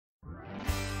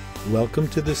Welcome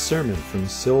to this sermon from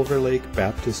Silver Lake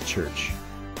Baptist Church.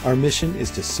 Our mission is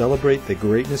to celebrate the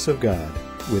greatness of God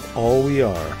with all we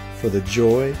are for the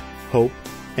joy, hope,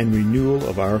 and renewal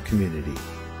of our community.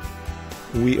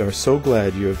 We are so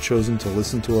glad you have chosen to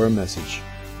listen to our message.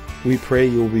 We pray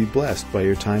you will be blessed by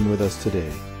your time with us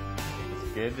today.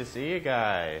 It's good to see you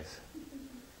guys.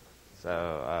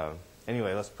 So,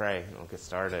 anyway, let's pray and we'll get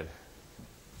started.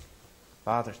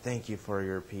 Father, thank you for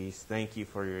your peace. Thank you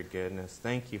for your goodness.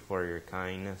 Thank you for your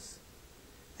kindness.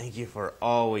 Thank you for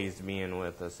always being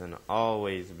with us and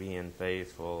always being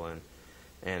faithful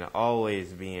and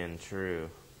always being true.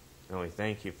 And we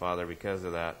thank you, Father, because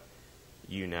of that,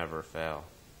 you never fail.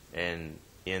 And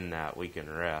in that, we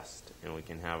can rest and we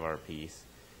can have our peace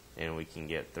and we can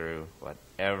get through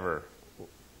whatever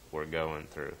we're going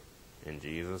through. In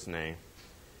Jesus' name,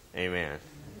 amen.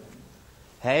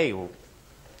 Hey,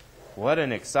 what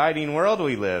an exciting world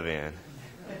we live in.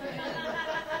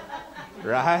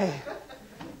 Right?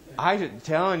 I'm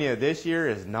telling you, this year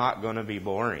is not going to be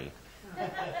boring.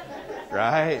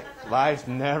 Right? Life's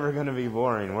never going to be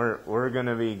boring. We're going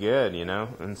to be good, you know?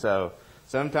 And so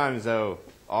sometimes, though,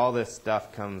 all this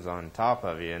stuff comes on top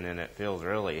of you, and then it feels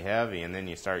really heavy, and then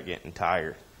you start getting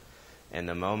tired. And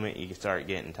the moment you start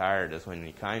getting tired is when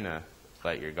you kind of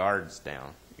let your guards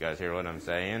down. You guys hear what I'm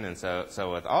saying? And so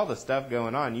with all the stuff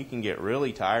going on, you can get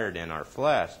really tired in our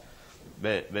flesh.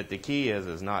 But the key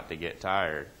is not to get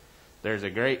tired. There's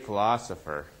a great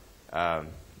philosopher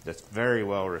that's very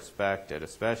well respected,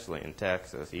 especially in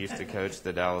Texas. He used to coach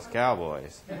the Dallas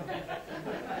Cowboys.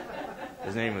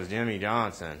 His name was Jimmy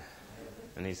Johnson.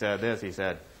 And he said this, he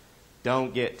said,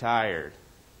 "Don't get tired.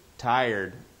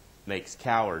 Tired makes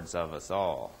cowards of us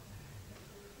all."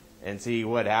 And see,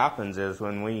 what happens is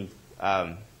when we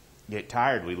get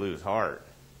tired, we lose heart,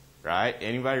 right?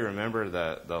 Anybody remember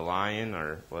the lion,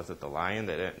 or was it the lion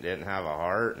that didn't have a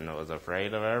heart and was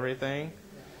afraid of everything?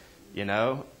 You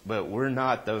know, but we're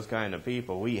not those kind of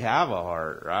people. We have a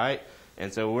heart, right?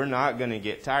 And so we're not going to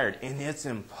get tired. And it's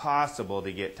impossible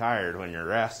to get tired when you're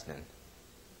resting.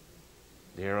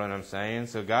 Do you hear what I'm saying?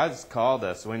 So God's called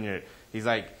us He's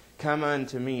like, "Come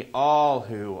unto me, all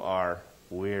who are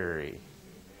weary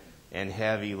and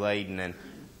heavy laden, and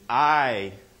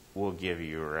I will give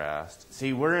you rest."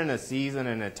 See, we're in a season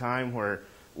and a time where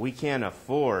we can't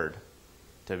afford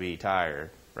to be tired,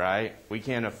 right? We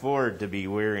can't afford to be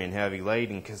weary and heavy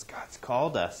laden because God's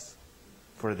called us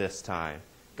for this time.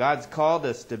 God's called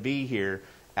us to be here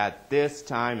at this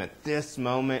time, at this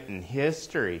moment in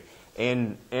history.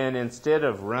 And instead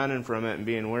of running from it and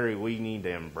being weary, we need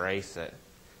to embrace it.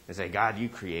 And say, "God, you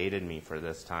created me for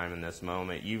this time and this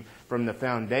moment. From the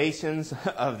foundations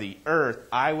of the earth,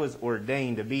 I was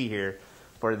ordained to be here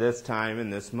for this time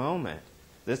and this moment."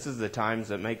 This is the times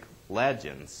that make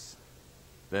legends,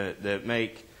 that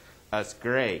make us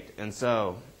great. And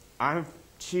so I'm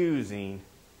choosing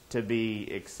to be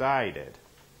excited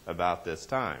about this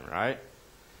time, right?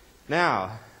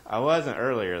 Now, I wasn't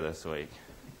earlier this week,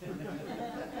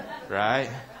 right?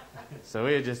 So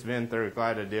we had just been through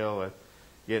quite a deal with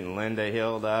getting Linda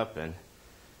healed up, and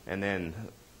then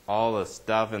all the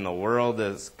stuff in the world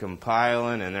is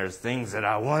compiling, and there's things that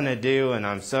I want to do, and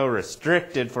I'm so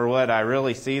restricted for what I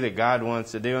really see that God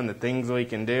wants to do and the things we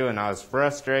can do, and I was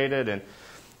frustrated. And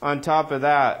on top of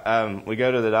that, we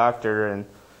go to the doctor, and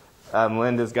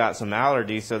Linda's got some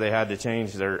allergies, so they had to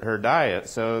change her diet.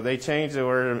 So they changed it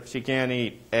where she can't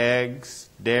eat eggs,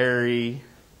 dairy,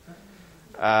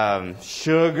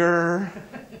 sugar.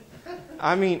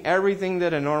 I mean, everything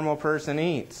that a normal person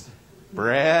eats.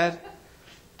 Bread.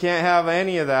 Can't have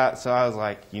any of that. So I was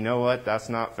like, you know what? That's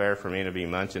not fair for me to be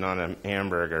munching on a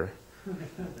hamburger.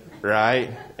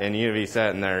 Right? And you to be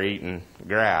sitting there eating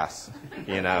grass,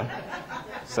 you know.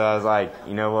 So I was like,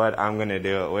 you know what? I'm going to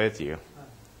do it with you.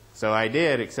 So I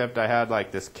did, except I had like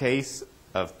this case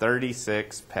of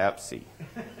 36 Pepsi.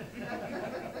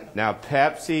 Now,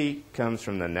 Pepsi comes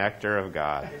from the nectar of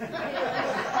God.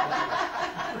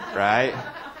 Right?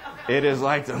 It is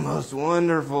like the most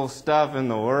wonderful stuff in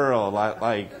the world.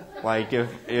 Like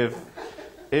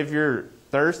if you're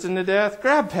thirsting to death,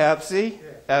 grab Pepsi.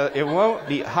 It won't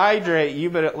dehydrate you,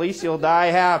 but at least you'll die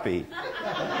happy.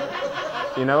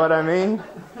 You know what I mean?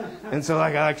 And so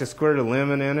I like to squirt a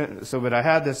lemon in it. But I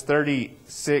had this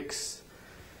 36,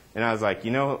 and I was like,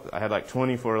 you know, I had like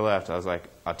 24 left. I was like,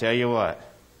 I'll tell you what,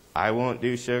 I won't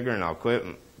do sugar, and I'll quit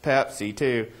Pepsi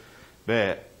too,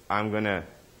 but I'm going to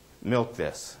milk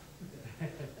this,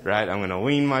 right? I'm going to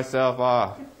wean myself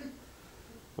off.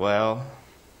 Well,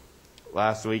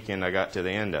 last weekend I got to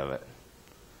the end of it,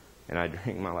 and I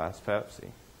drank my last Pepsi.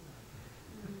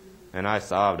 And I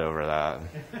sobbed over that.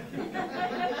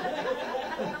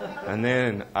 And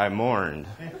then I mourned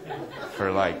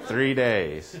for like 3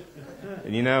 days.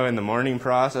 And you know, in the mourning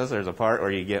process, there's a part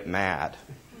where you get mad.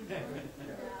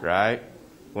 Right?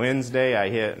 Wednesday, I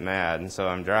hit mad. And so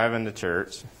I'm driving to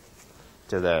church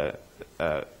to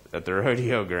at the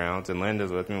rodeo grounds, and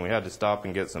Linda's with me. We had to stop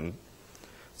and get some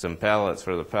pellets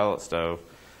for the pellet stove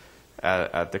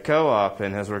at the co-op.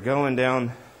 And as we're going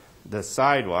down the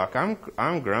sidewalk,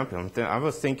 I'm grumpy. I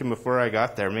was thinking before I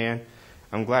got there, man,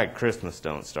 I'm glad Christmas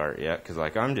don't start yet, because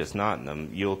like I'm just not in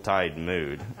the Yuletide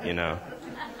mood, you know.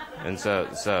 And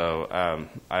so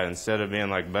I, instead of being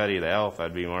like Buddy the Elf,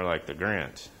 I'd be more like the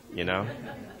Grinch, you know.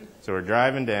 So we're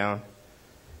driving down,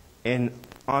 and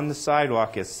on the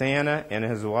sidewalk is Santa and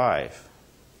his wife.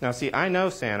 Now, see, I know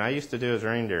Santa. I used to do his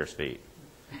reindeer's feet.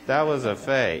 That was a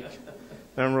fake.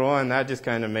 Number one, that just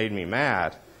kind of made me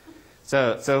mad.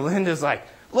 So Linda's like,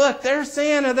 look, there's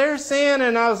Santa, there's Santa.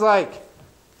 And I was like,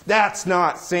 that's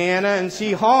not Santa. And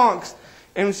she honks.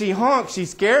 And when she honks, she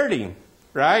scared him,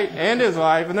 right? And his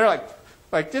wife. And they're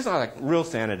like, just like, real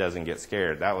Santa doesn't get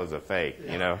scared. That was a fake,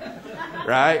 you know,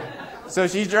 right? So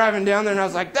she's driving down there, and I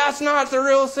was like, that's not the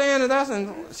real Santa.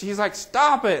 And she's like,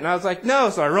 stop it. And I was like, no.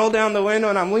 So I roll down the window,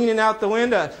 and I'm leaning out the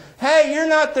window. Hey, you're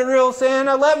not the real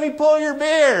Santa. Let me pull your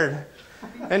beard.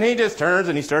 And he just turns,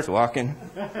 and he starts walking.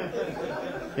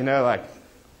 You know, like,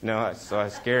 no, so I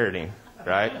scared him,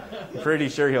 right? I'm pretty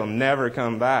sure he'll never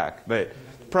come back. But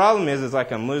the problem is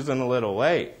like I'm losing a little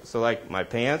weight. So, like, my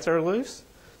pants are loose.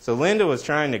 So Linda was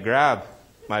trying to grab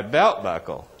my belt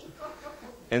buckle.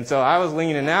 And so I was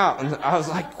leaning out, and I was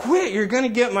like, quit, you're going to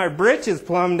get my britches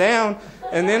plumb down,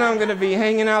 and then I'm going to be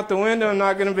hanging out the window and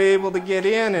not going to be able to get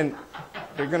in, and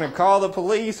they're going to call the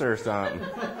police or something.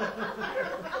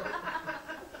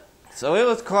 So it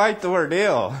was quite the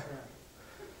ordeal.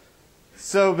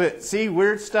 So, but see,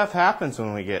 weird stuff happens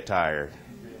when we get tired.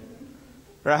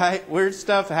 Right? Weird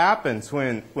stuff happens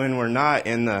when we're not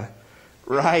in the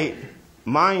right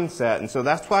mindset. And so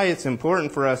that's why it's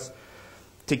important for us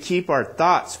to keep our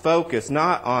thoughts focused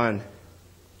not on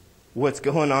what's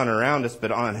going on around us,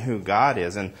 but on who God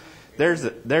is. And there's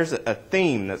a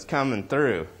theme that's coming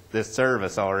through this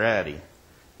service already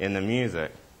in the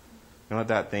music. You know what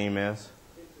that theme is?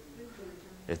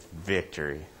 It's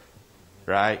victory,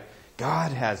 right?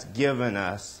 God has given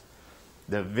us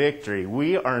the victory.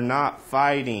 We are not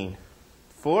fighting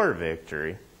for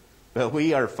victory, but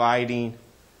we are fighting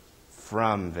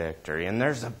from victory. And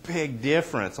there's a big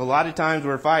difference. A lot of times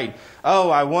we're fighting, oh,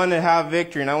 I want to have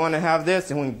victory and I want to have this.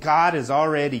 And when God has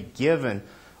already given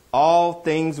all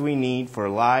things we need for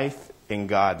life and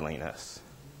godliness.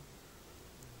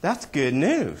 That's good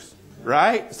news,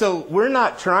 right? So we're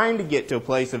not trying to get to a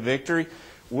place of victory.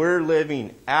 We're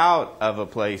living out of a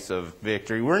place of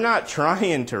victory. We're not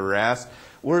trying to rest.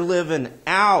 We're living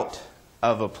out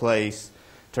of a place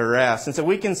to rest. And so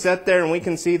we can sit there and we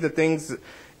can see the things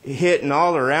hitting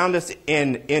all around us.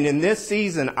 And in this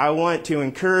season, I want to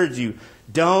encourage you,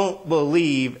 don't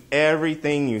believe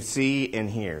everything you see and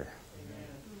hear.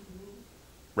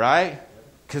 Right?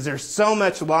 Because there's so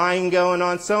much lying going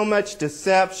on, so much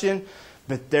deception,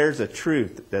 but there's a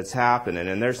truth that's happening,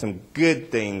 and there's some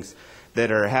good things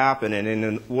that are happening. And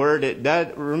in the Word, it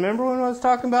does. Remember when I was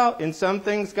talking about in some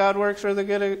things God works for the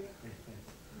good of?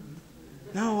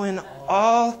 No, in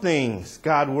all things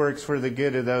God works for the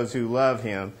good of those who love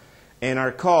Him and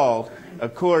are called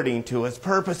according to His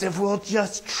purpose, if we'll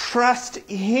just trust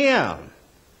Him.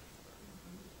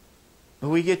 But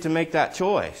we get to make that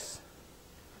choice.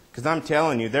 Because I'm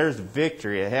telling you, there's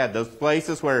victory ahead. Those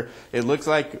places where it looks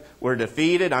like we're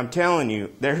defeated, I'm telling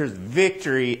you, there's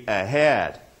victory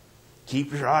ahead.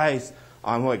 Keep your eyes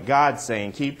on what God's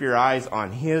saying. Keep your eyes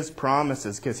on His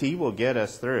promises, because He will get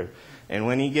us through. And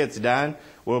when He gets done,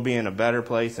 we'll be in a better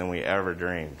place than we ever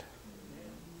dreamed.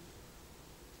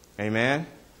 Amen?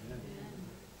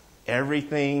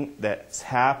 Everything that's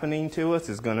happening to us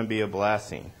is going to be a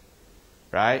blessing.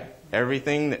 Right?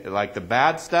 Everything, like the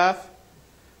bad stuff,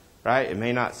 right? It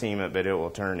may not seem it, but it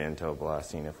will turn into a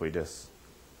blessing if we just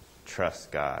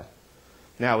trust God.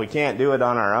 Now, we can't do it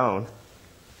on our own.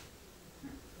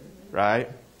 Right?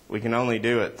 We can only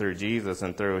do it through Jesus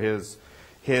and through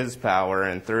His power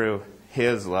and through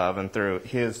His love and through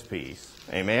His peace.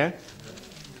 Amen?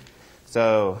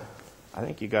 So, I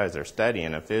think you guys are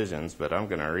studying Ephesians, but I'm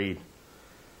going to read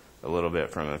a little bit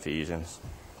from Ephesians.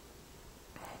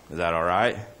 Is that all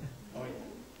right?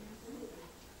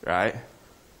 Right?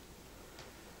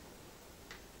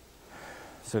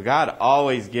 So God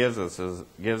always gives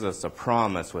us a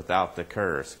promise without the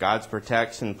curse. God's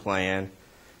protection plan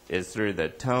is through the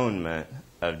atonement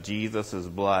of Jesus'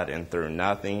 blood and through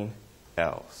nothing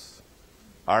else.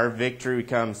 Our victory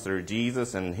comes through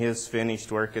Jesus and His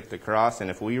finished work at the cross. And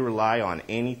if we rely on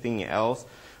anything else,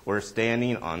 we're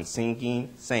standing on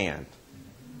sinking sand.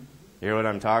 You hear what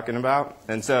I'm talking about?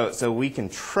 And so we can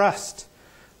trust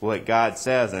what God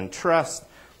says and trust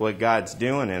what God's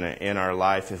doing in our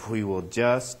life if we will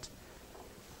just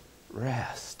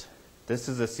rest. This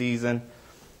is a season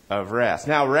of rest.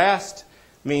 Now, rest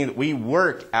means we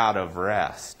work out of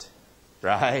rest,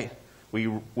 right?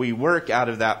 We work out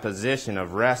of that position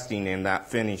of resting in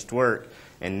that finished work,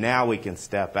 and now we can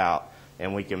step out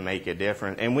and we can make a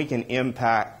difference and we can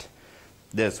impact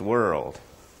this world.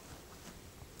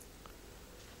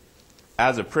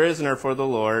 As a prisoner for the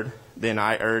Lord, then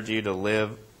I urge you to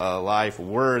live a life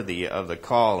worthy of the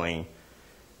calling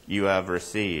you have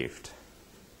received.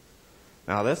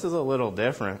 Now, this is a little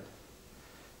different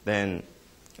than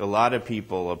a lot of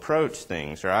people approach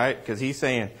things, right? Because he's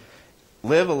saying,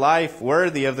 live a life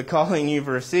worthy of the calling you've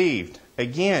received.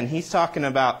 Again, he's talking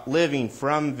about living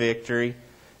from victory,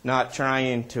 not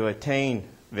trying to attain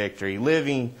victory.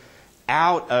 Living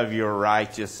out of your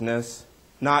righteousness,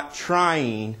 not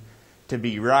trying to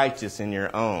be righteous in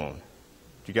your own. Do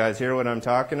you guys hear what I'm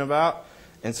talking about?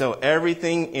 And so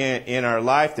everything in our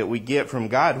life that we get from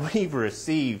God, we've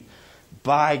received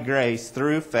by grace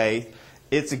through faith.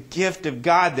 It's a gift of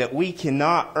God that we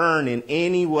cannot earn in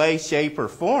any way, shape, or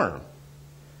form.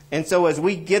 And so as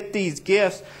we get these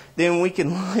gifts, then we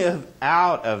can live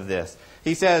out of this.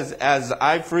 He says, as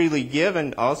I've freely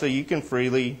given, also you can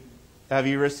freely have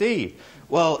you received.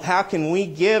 Well, how can we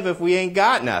give if we ain't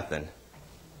got nothing?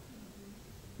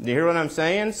 You hear what I'm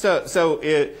saying? So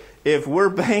if we're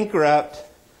bankrupt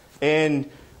and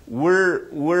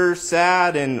we're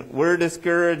sad and we're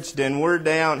discouraged and we're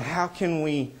down, how can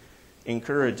we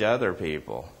encourage other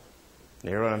people? You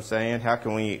hear what I'm saying? How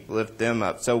can we lift them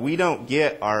up? So we don't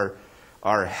get our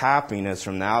happiness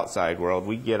from the outside world.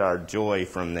 We get our joy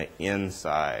from the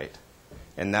inside.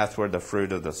 And that's where the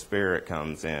fruit of the Spirit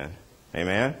comes in.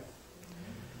 Amen?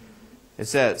 It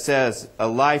says a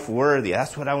life worthy.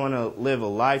 That's what I want to live, a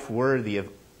life worthy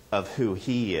of who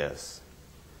He is.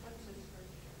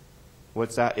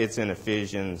 What's that? It's in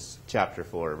Ephesians chapter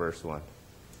 4, verse 1.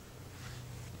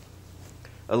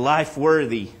 A life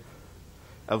worthy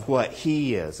of what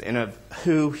He is and of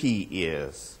who He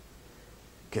is.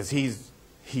 Because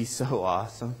He's so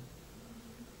awesome.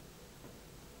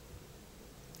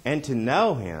 And to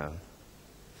know Him.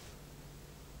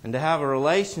 And to have a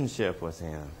relationship with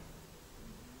Him.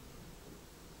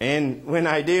 And when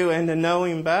I do, and to know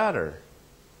Him better.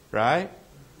 Right?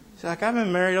 It's like, I've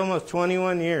been married almost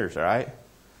 21 years, right?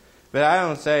 But I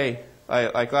don't say,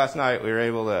 like last night, I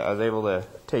was able to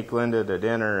take Linda to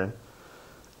dinner, and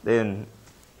then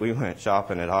we went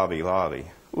shopping at Hobby Lobby.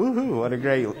 Woohoo, what a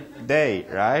great date,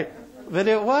 right? But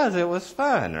it was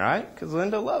fun, right? Because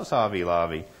Linda loves Hobby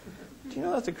Lobby. Do you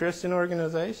know that's a Christian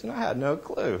organization? I had no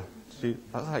clue. I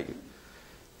was like,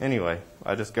 anyway,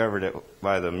 I discovered it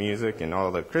by the music and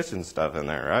all the Christian stuff in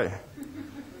there, right?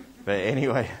 But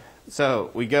anyway, so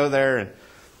we go there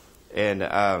and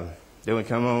then we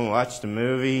come home and watch the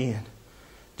movie and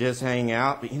just hang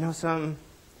out. But you know something?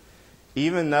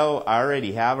 Even though I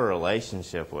already have a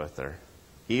relationship with her,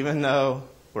 even though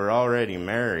we're already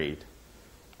married,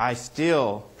 I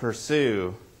still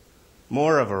pursue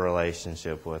more of a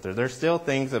relationship with her. There's still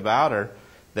things about her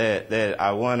that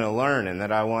I want to learn and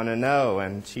that I want to know.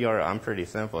 And I'm pretty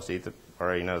simple. She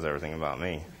already knows everything about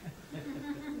me.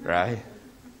 Right?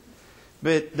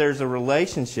 But there's a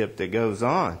relationship that goes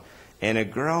on and a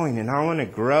growing. And I want to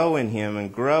grow in Him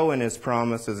and grow in His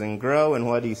promises and grow in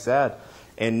what He said.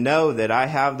 And know that I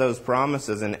have those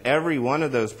promises. And every one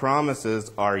of those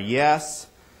promises are yes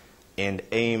and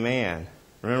amen.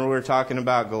 Remember we were talking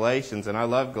about Galatians. And I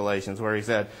love Galatians where he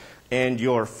said, and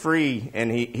you're free.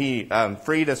 And he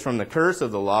freed us from the curse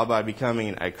of the law by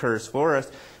becoming a curse for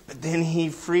us. But then He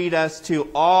freed us to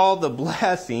all the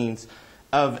blessings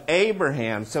of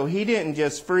Abraham. So He didn't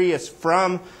just free us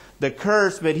from the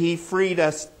curse, but He freed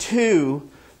us to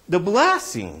the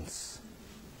blessings.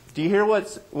 Do you hear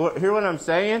what I'm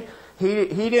saying? He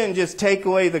didn't just take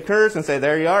away the curse and say,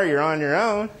 there you are, you're on your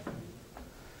own.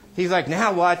 He's like,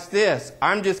 now watch this.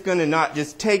 I'm just going to not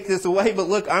just take this away, but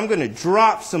look, I'm going to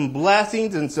drop some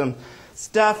blessings and some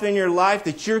stuff in your life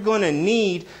that you're going to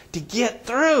need to get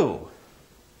through.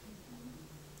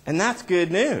 And that's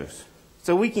good news.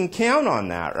 So we can count on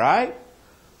that, right?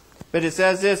 But it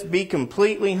says this, be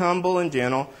completely humble and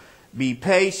gentle. Be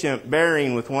patient,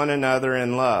 bearing with one another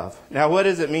in love. Now, what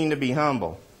does it mean to be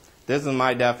humble? This is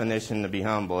my definition to be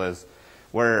humble, is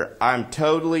where I'm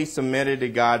totally submitted to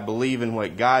God, believing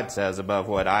what God says above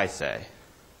what I say.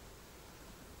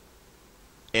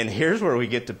 And here's where we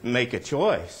get to make a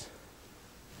choice.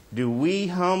 Do we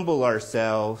humble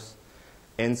ourselves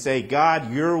and say,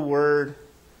 God, your word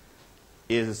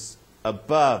is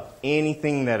above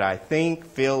anything that I think,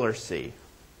 feel, or see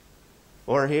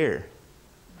or hear?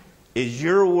 Is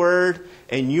your word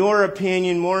and your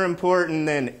opinion more important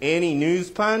than any news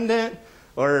pundit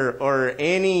or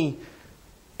any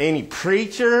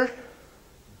preacher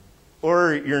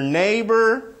or your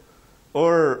neighbor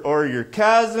or your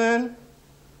cousin?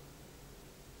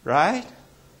 Right?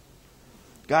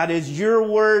 God, is your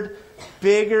word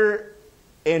bigger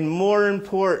and more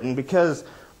important? Because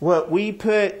what we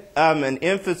put an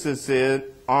emphasis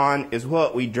on is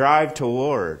what we drive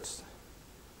towards.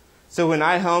 So when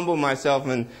I humble myself,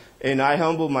 and I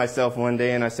humbled myself one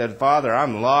day and I said, Father,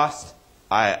 I'm lost.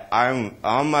 I'm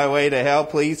on my way to hell.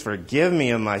 Please forgive me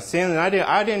of my sin. And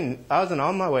I wasn't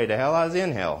on my way to hell. I was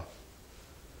in hell.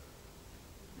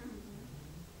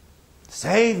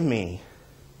 Save me.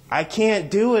 I can't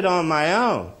do it on my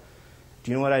own.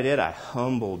 Do you know what I did? I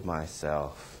humbled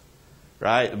myself.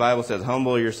 Right? The Bible says,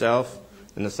 humble yourself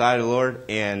in the sight of the Lord,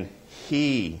 and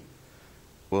He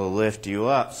will lift you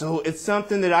up. So it's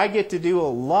something that I get to do a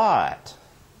lot.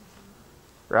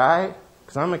 Right?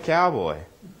 Because I'm a cowboy.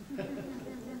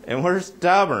 And we're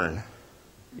stubborn.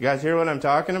 You guys hear what I'm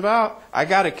talking about? I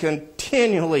got to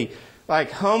continually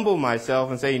humble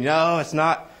myself and say, no, it's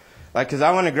not. Because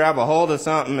I want to grab a hold of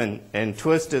something and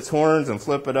twist its horns and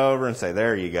flip it over and say,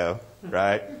 there you go.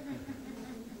 Right?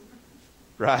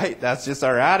 Right? That's just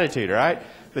our attitude, right?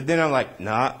 But then I'm like,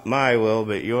 not my will,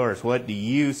 but yours. What do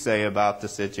you say about the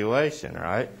situation,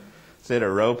 right? Instead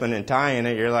of roping and tying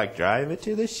it, you're like, drive it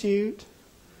to the chute.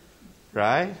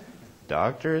 Right?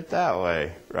 Doctor it that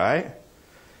way, right?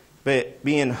 But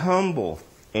being humble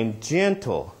and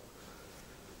gentle,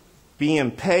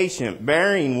 being patient,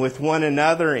 bearing with one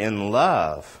another in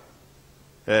love.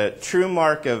 The true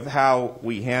mark of how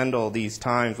we handle these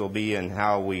times will be in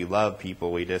how we love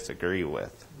people we disagree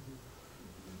with.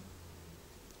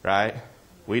 Right?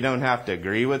 We don't have to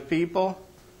agree with people,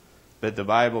 but the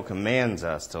Bible commands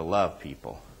us to love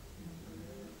people.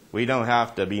 We don't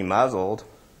have to be muzzled.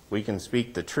 We can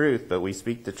speak the truth, but we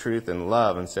speak the truth in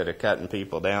love instead of cutting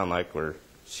people down like we're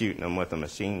shooting them with a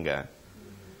machine gun.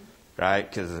 Right?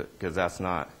 Because that's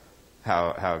not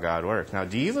how God works. Now,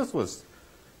 Jesus was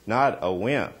not a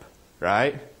wimp,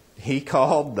 right? He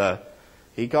called the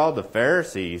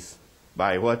Pharisees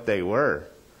by what they were.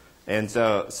 And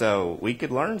so we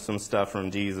could learn some stuff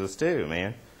from Jesus too,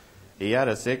 man. He had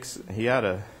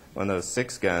one of those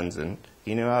 6 guns, and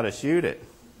he knew how to shoot it.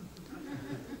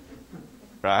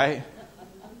 Right?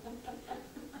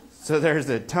 So there's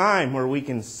a time where we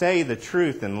can say the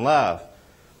truth in love,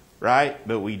 right?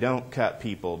 But we don't cut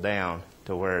people down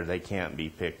to where they can't be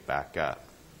picked back up.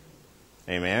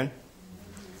 Amen?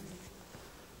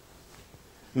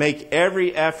 Make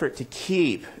every effort to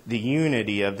keep the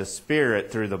unity of the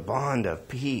Spirit through the bond of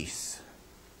peace.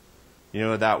 You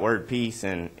know, that word peace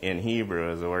in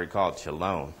Hebrew is a word called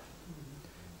shalom.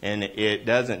 And it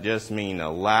doesn't just mean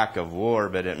a lack of war,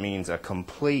 but it means a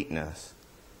completeness.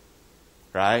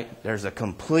 Right? There's a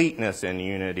completeness in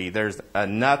unity. There's a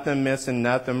nothing missing,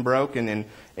 nothing broken.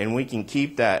 And we can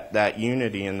keep that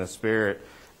unity in the Spirit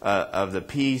of the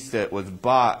peace that was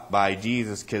bought by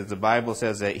Jesus, because the Bible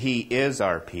says that He is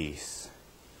our peace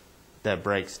that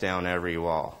breaks down every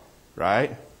wall.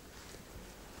 Right?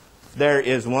 There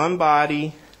is one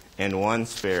body and one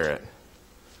Spirit.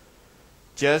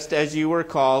 Just as you were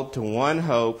called to one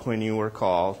hope when you were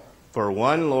called, for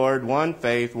one Lord, one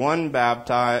faith, one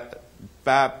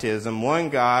baptism, one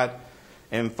God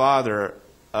and Father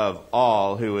of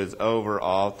all, who is over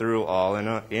all, through all,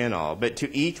 and in all. But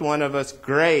to each one of us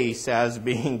grace has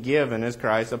been given as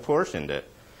Christ apportioned it.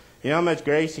 You know how much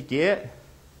grace you get?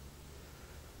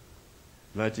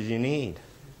 As much as you need.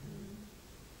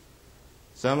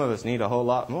 Some of us need a whole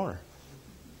lot more.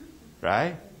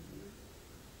 Right?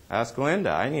 Ask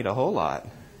Linda. I need a whole lot.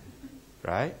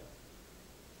 Right?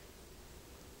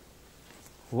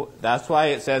 That's why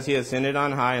it says He ascended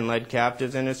on high and led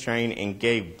captives in His train and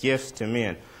gave gifts to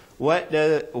men. What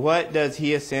does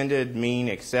He ascended mean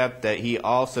except that He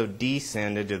also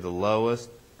descended to the lowest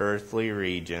earthly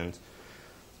regions?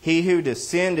 He who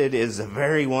descended is the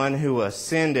very one who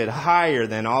ascended higher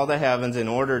than all the heavens in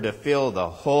order to fill the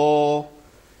whole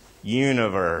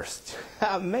universe.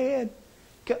 Oh, man.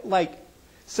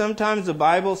 Sometimes the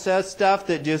Bible says stuff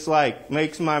that just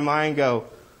makes my mind go,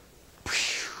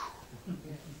 phew.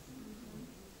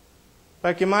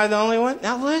 Am I the only one?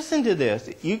 Now listen to this.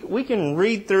 We can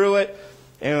read through it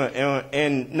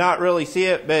and not really see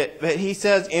it, but He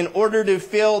says, in order to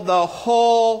fill the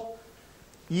whole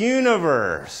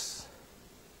universe.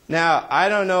 Now, I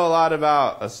don't know a lot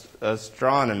about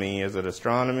astronomy. Is it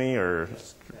astronomy or,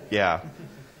 yeah,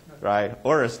 right?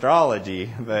 Or astrology,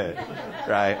 but,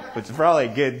 right? Which is probably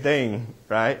a good thing,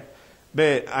 right?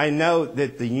 But I know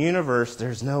that the universe,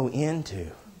 there's no end to.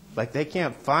 Like, they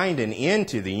can't find an end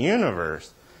to the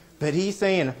universe. But he's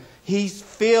saying he's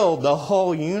filled the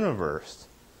whole universe.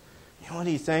 You know what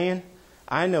he's saying?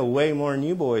 I know way more than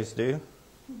you boys do.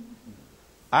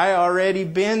 I already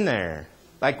been there.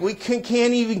 Like, we can't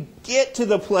even get to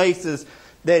the places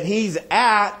that he's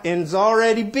at and's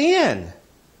already been.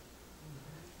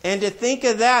 And to think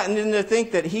of that, and then to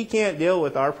think that he can't deal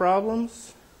with our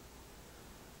problems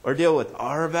or deal with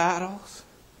our battles.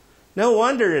 No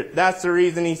wonder that's the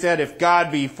reason he said, if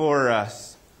God be for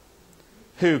us,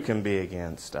 who can be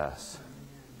against us?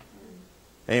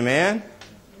 Amen?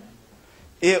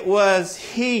 It was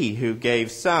he who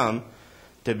gave some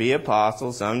to be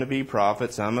apostles, some to be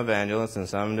prophets, some evangelists, and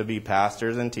some to be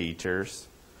pastors and teachers.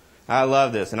 I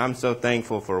love this, and I'm so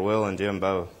thankful for Will and Jim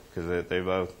both, because they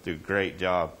both do a great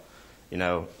job. You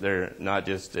know, they're not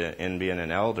just in being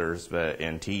an elders, but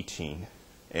in teaching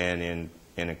and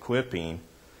in equipping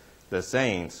the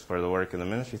saints for the work of the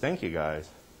ministry. Thank you, guys.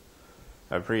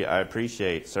 I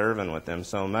appreciate serving with them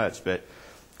so much. But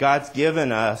God's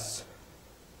given us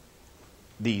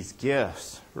these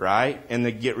gifts, right? And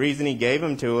the reason he gave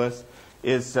them to us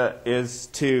is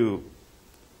to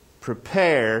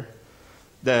prepare.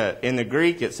 In the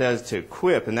Greek it says to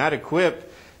equip, and that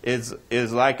equip is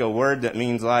like a word that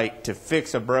means like to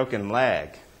fix a broken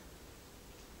leg,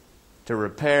 to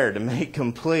repair, to make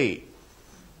complete,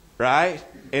 right?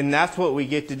 And that's what we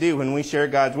get to do when we share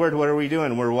God's word. What are we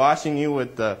doing? We're washing you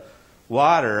with the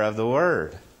water of the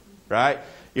word, right?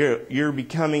 You're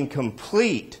becoming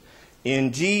complete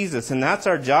in Jesus, and that's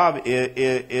our job,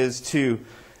 is to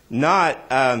not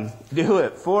do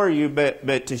it for you,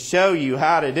 but to show you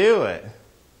how to do it.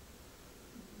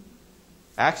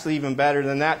 Actually, even better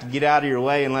than that, to get out of your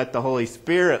way and let the Holy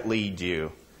Spirit lead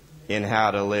you in how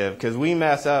to live. Because we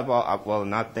mess up, well,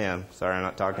 not them. Sorry, I'm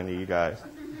not talking to you guys.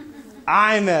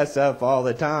 I mess up all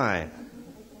the time.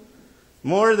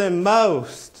 More than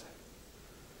most.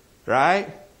 Right?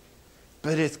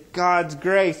 But it's God's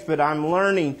grace. But I'm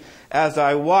learning as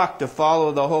I walk to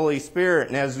follow the Holy Spirit.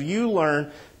 And as you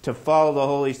learn to follow the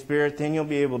Holy Spirit, then you'll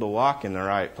be able to walk in the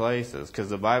right places. Because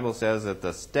the Bible says that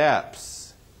the steps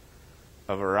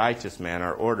of a righteous man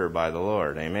are ordered by the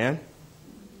Lord. Amen?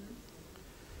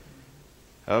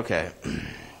 Okay.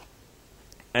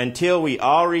 Until we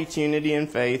all reach unity in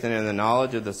faith and in the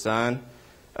knowledge of the Son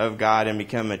of God and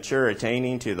become mature,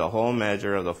 attaining to the whole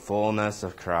measure of the fullness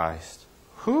of Christ.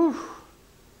 Whew.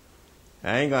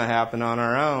 That ain't going to happen on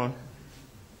our own.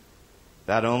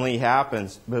 That only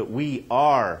happens, but we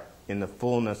are in the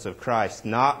fullness of Christ.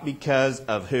 Not because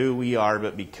of who we are,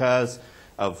 but because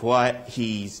of what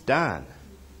He's done.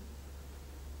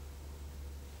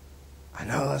 I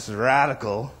know this is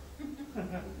radical.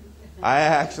 I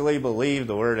actually believe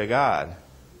the Word of God.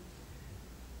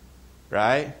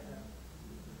 Right?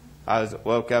 I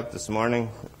woke up this morning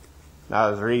and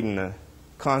I was reading the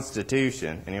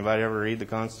Constitution. Anybody ever read the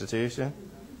Constitution?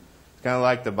 It's kind of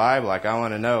like the Bible. Like, I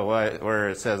want to know where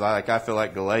it says. I feel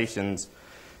like Galatians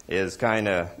is kind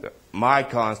of my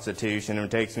Constitution, and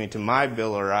it takes me to my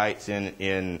Bill of Rights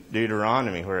in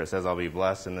Deuteronomy, where it says I'll be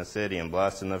blessed in the city and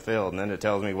blessed in the field. And then it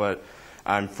tells me what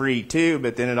I'm free to,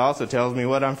 but then it also tells me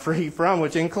what I'm free from,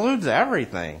 which includes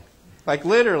everything. Like,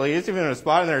 literally, it's even a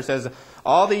spot in there that says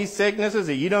all these sicknesses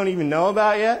that you don't even know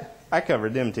about yet, I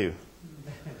covered them too.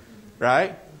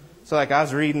 Right? So, like, I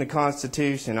was reading the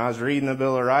Constitution, I was reading the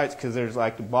Bill of Rights, because there's,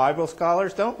 like, Bible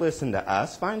scholars. Don't listen to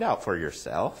us. Find out for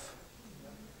yourself.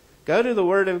 Go to the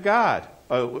Word of God.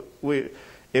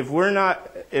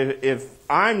 If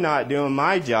I'm not doing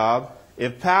my job,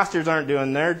 if pastors aren't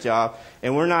doing their job,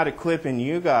 and we're not equipping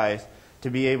you guys to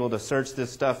be able to search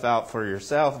this stuff out for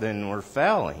yourself, then we're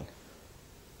failing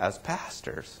as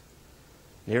pastors.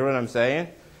 You hear what I'm saying?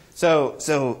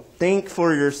 So think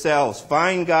for yourselves.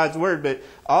 Find God's Word, but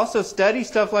also study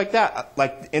stuff like that.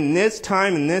 Like, in this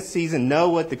time, in this season, know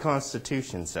what the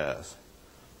Constitution says.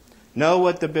 Know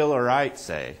what the Bill of Rights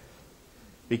say.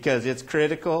 Because it's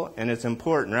critical and it's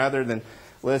important, rather than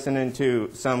listening to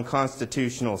some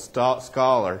constitutional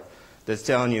scholar that's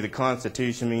telling you the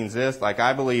Constitution means this. Like,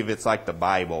 I believe it's like the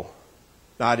Bible.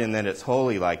 Not in that it's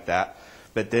holy like that,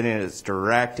 but then it's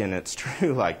direct and it's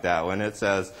true like that. When it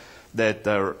says that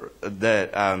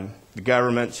the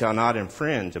government shall not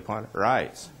infringe upon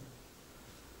rights.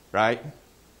 Right?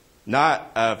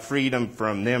 Not freedom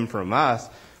from them from us,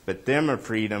 but them a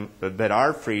freedom, but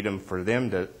our freedom for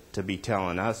them to be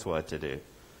telling us what to do.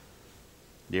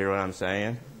 Do you hear what I'm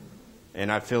saying?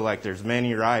 And I feel like there's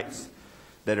many rights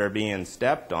that are being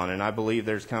stepped on, and I believe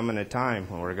there's coming a time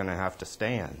when we're going to have to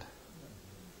stand.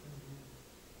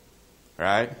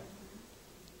 Right?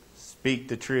 Speak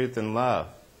the truth in love.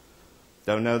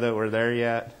 Don't know that we're there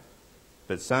yet,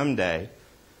 but someday,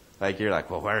 like you're like,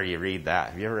 well, where do you read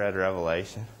that? Have you ever read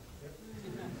Revelation?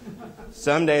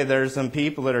 Someday there's some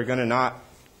people that are going to not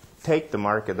take the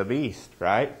mark of the beast,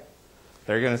 right?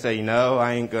 They're going to say, no,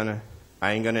 I ain't going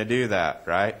to do that,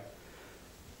 right?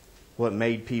 What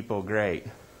made people great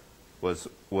was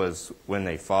when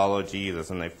they follow Jesus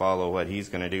and they follow what He's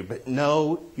going to do. But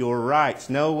know your rights.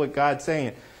 Know what God's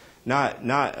saying. Not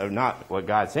what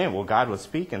God's saying. Well, God was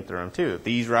speaking through Him too.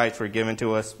 These rights were given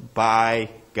to us by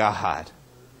God.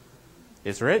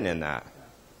 It's written in that,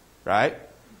 right?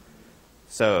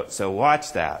 So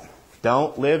watch that.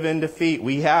 Don't live in defeat.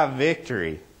 We have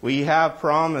victory. We have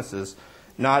promises,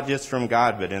 not just from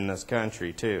God, but in this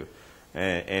country too.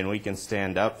 And we can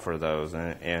stand up for those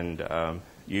and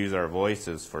use our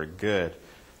voices for good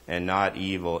and not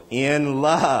evil in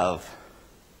love.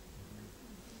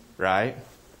 Right?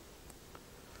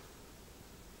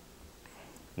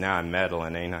 Now I'm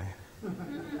meddling, ain't I?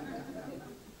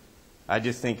 I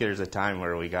just think there's a time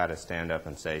where we got to stand up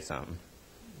and say something.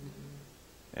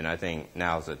 And I think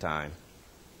now's the time.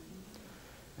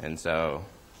 And so,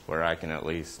 where I can at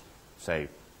least say,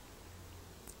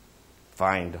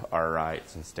 find our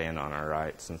rights and stand on our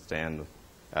rights and stand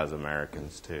as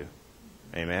Americans too.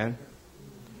 Amen?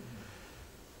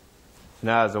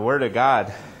 Now, as the Word of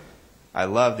God, I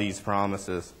love these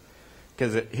promises.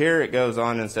 Because here it goes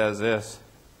on and says this.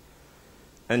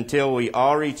 Until we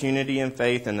all reach unity in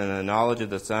faith and in the knowledge of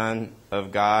the Son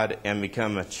of God and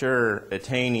become mature,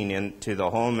 attaining into the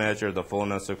whole measure of the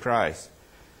fullness of Christ.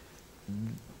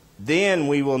 Then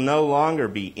we will no longer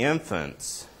be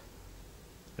infants.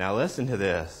 Now listen to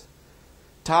this.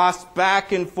 Tossed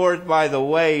back and forth by the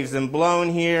waves and blown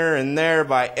here and there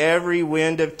by every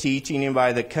wind of teaching and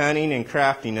by the cunning and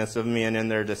craftiness of men and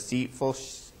their deceitful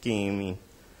scheming.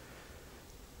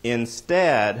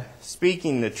 Instead,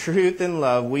 speaking the truth in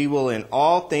love, we will in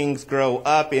all things grow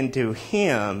up into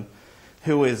Him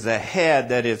who is the head,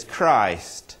 that is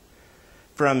Christ.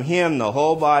 From Him the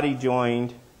whole body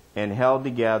joined and held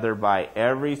together by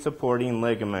every supporting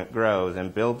ligament grows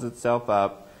and builds itself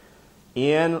up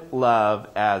in love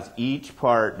as each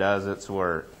part does its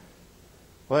work.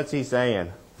 What's he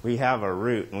saying? We have a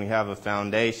root and we have a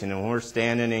foundation, and we're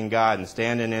standing in God and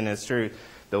standing in His truth.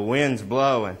 The wind's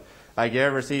blowing. Like you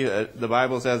ever see, the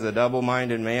Bible says a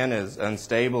double-minded man is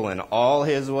unstable in all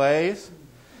his ways.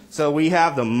 So we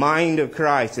have the mind of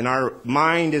Christ, and our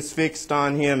mind is fixed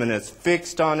on Him, and it's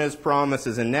fixed on His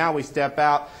promises. And now we step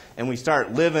out and we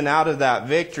start living out of that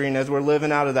victory. And as we're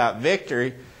living out of that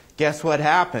victory, guess what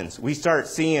happens? We start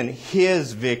seeing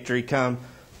His victory come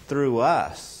through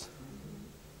us.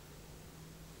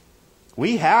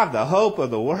 We have the hope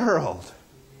of the world,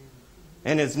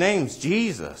 and His name's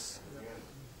Jesus.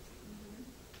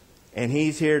 And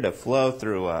He's here to flow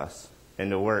through us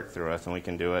and to work through us, and we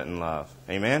can do it in love.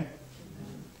 Amen?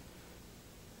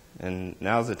 And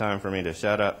now's the time for me to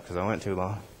shut up because I went too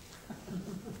long.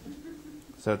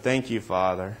 So thank you,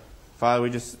 Father. Father, we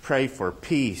just pray for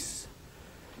peace.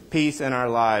 Peace in our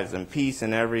lives and peace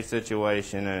in every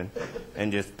situation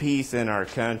and just peace in our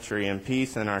country and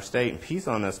peace in our state and peace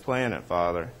on this planet,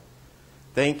 Father.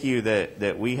 Thank you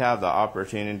that we have the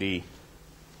opportunity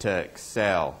to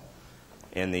excel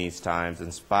in these times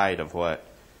in spite of what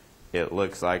it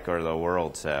looks like or the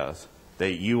world says.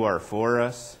 That you are for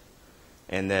us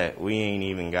and that we ain't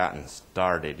even gotten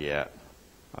started yet.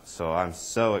 So I'm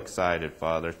so excited,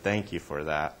 Father. Thank you for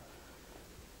that.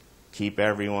 Keep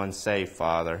everyone safe,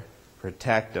 Father.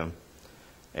 Protect them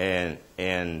and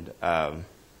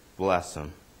bless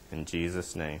them. In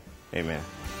Jesus' name, amen.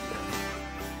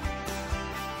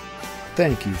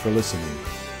 Thank you for listening.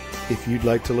 If you'd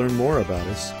like to learn more about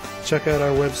us, check out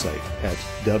our website at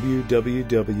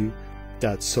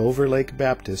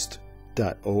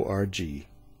www.silverlakebaptist.org.